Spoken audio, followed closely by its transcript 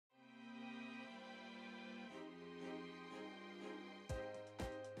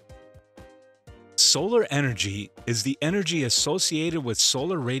Solar energy is the energy associated with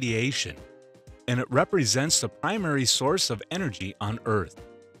solar radiation, and it represents the primary source of energy on Earth.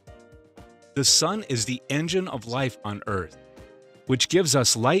 The sun is the engine of life on Earth, which gives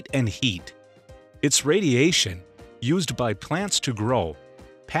us light and heat. Its radiation, used by plants to grow,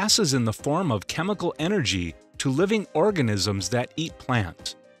 passes in the form of chemical energy to living organisms that eat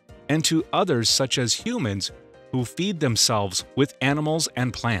plants, and to others such as humans who feed themselves with animals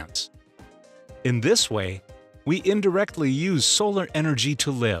and plants. In this way, we indirectly use solar energy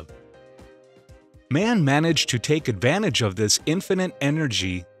to live. Man managed to take advantage of this infinite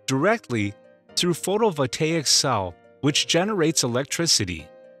energy directly through photovoltaic cell, which generates electricity.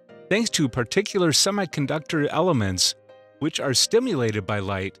 Thanks to particular semiconductor elements which are stimulated by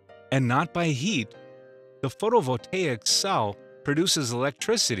light and not by heat, the photovoltaic cell produces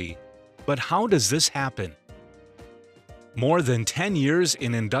electricity. But how does this happen? More than 10 years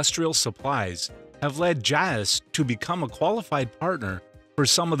in industrial supplies have led JAES to become a qualified partner for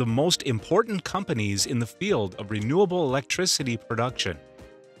some of the most important companies in the field of renewable electricity production.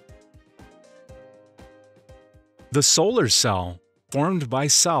 The solar cell, formed by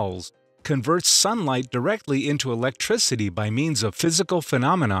cells, converts sunlight directly into electricity by means of physical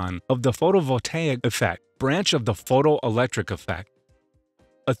phenomenon of the photovoltaic effect, branch of the photoelectric effect,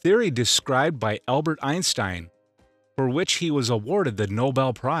 a theory described by Albert Einstein, for which he was awarded the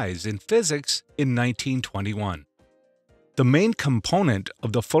Nobel Prize in Physics in 1921. The main component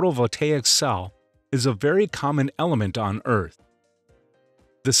of the photovoltaic cell is a very common element on Earth.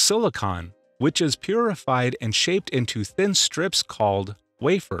 The silicon, which is purified and shaped into thin strips called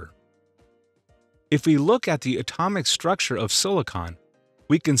wafer. If we look at the atomic structure of silicon,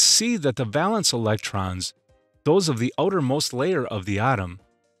 we can see that the valence electrons, those of the outermost layer of the atom,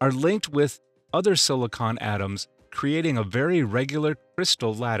 are linked with other silicon atoms, creating a very regular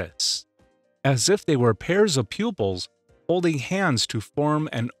crystal lattice, as if they were pairs of pupils holding hands to form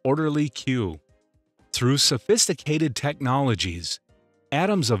an orderly queue. Through sophisticated technologies,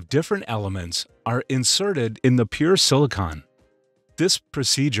 atoms of different elements are inserted in the pure silicon. This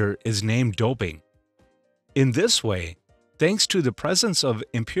procedure is named doping. In this way, thanks to the presence of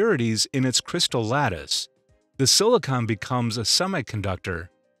impurities in its crystal lattice, the silicon becomes a semiconductor,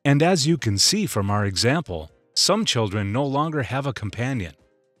 and as you can see from our example, some children no longer have a companion.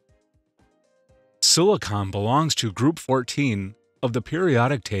 Silicon belongs to group 14 of the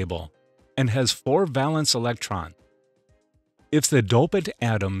periodic table and has 4 valence electrons. If the dopant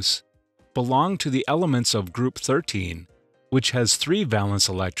atoms belong to the elements of group 13, which has 3 valence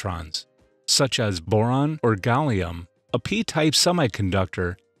electrons, such as boron or gallium, a p-type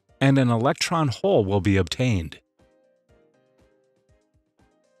semiconductor, and an electron hole will be obtained.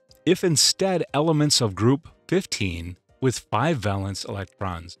 If instead elements of group 15 with 5 valence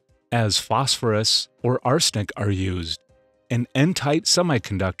electrons, as phosphorus or arsenic are used, an Ntype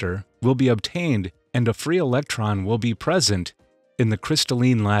semiconductor will be obtained and a free electron will be present in the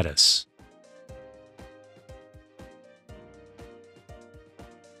crystalline lattice.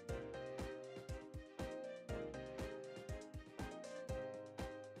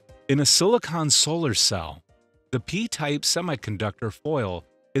 In a silicon solar cell, the p-type semiconductor foil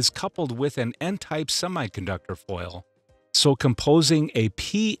is coupled with an N-type semiconductor foil, so composing a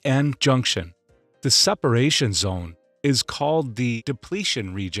p-n junction. The separation zone is called the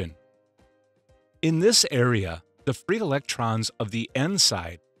depletion region. In this area, the free electrons of the N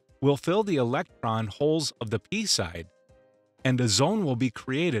side will fill the electron holes of the p side, and a zone will be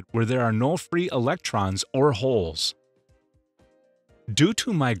created where there are no free electrons or holes. Due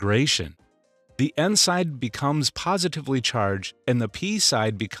to migration, the N side becomes positively charged and the p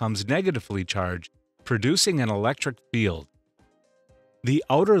side becomes negatively charged, producing an electric field. The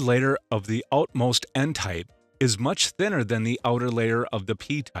outer layer of the outmost N-type is much thinner than the outer layer of the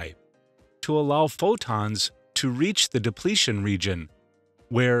p-type, to allow photons to reach the depletion region,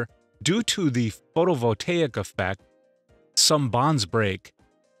 where, due to the photovoltaic effect, some bonds break,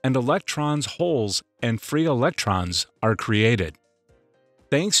 and electrons, holes, and free electrons are created.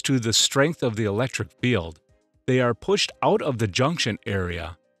 Thanks to the strength of the electric field, they are pushed out of the junction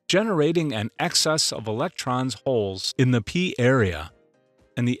area, generating an excess of electrons holes in the p area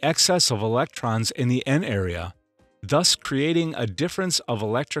and the excess of electrons in the n area, thus creating a difference of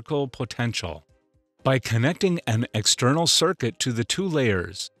electrical potential. By connecting an external circuit to the 2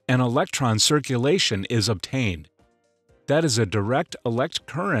 layers, an electron circulation is obtained. That is a direct electric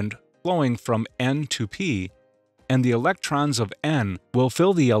current flowing from N to P, and the electrons of N will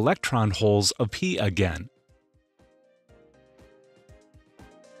fill the electron holes of P again.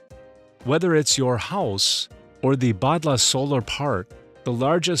 Whether it's your house or the Badla Solar Park, the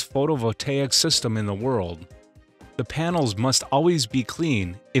largest photovoltaic system in the world, the panels must always be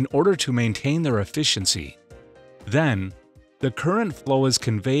clean in order to maintain their efficiency. Then, the current flow is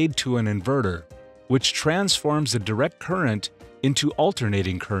conveyed to an inverter, which transforms the direct current into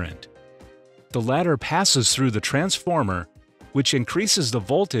alternating current. The latter passes through the transformer, which increases the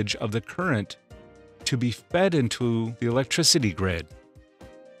voltage of the current to be fed into the electricity grid.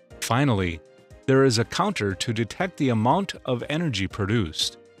 Finally, there is a counter to detect the amount of energy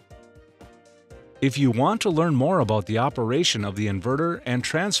produced. If you want to learn more about the operation of the inverter and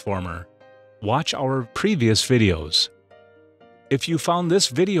transformer, watch our previous videos. If you found this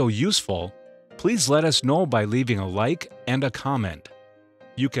video useful, please let us know by leaving a like and a comment.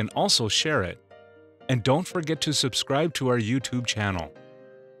 You can also share it. And don't forget to subscribe to our YouTube channel.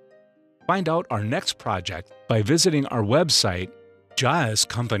 Find out our next project by visiting our website,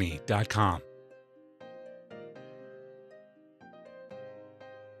 JAEScompany.com.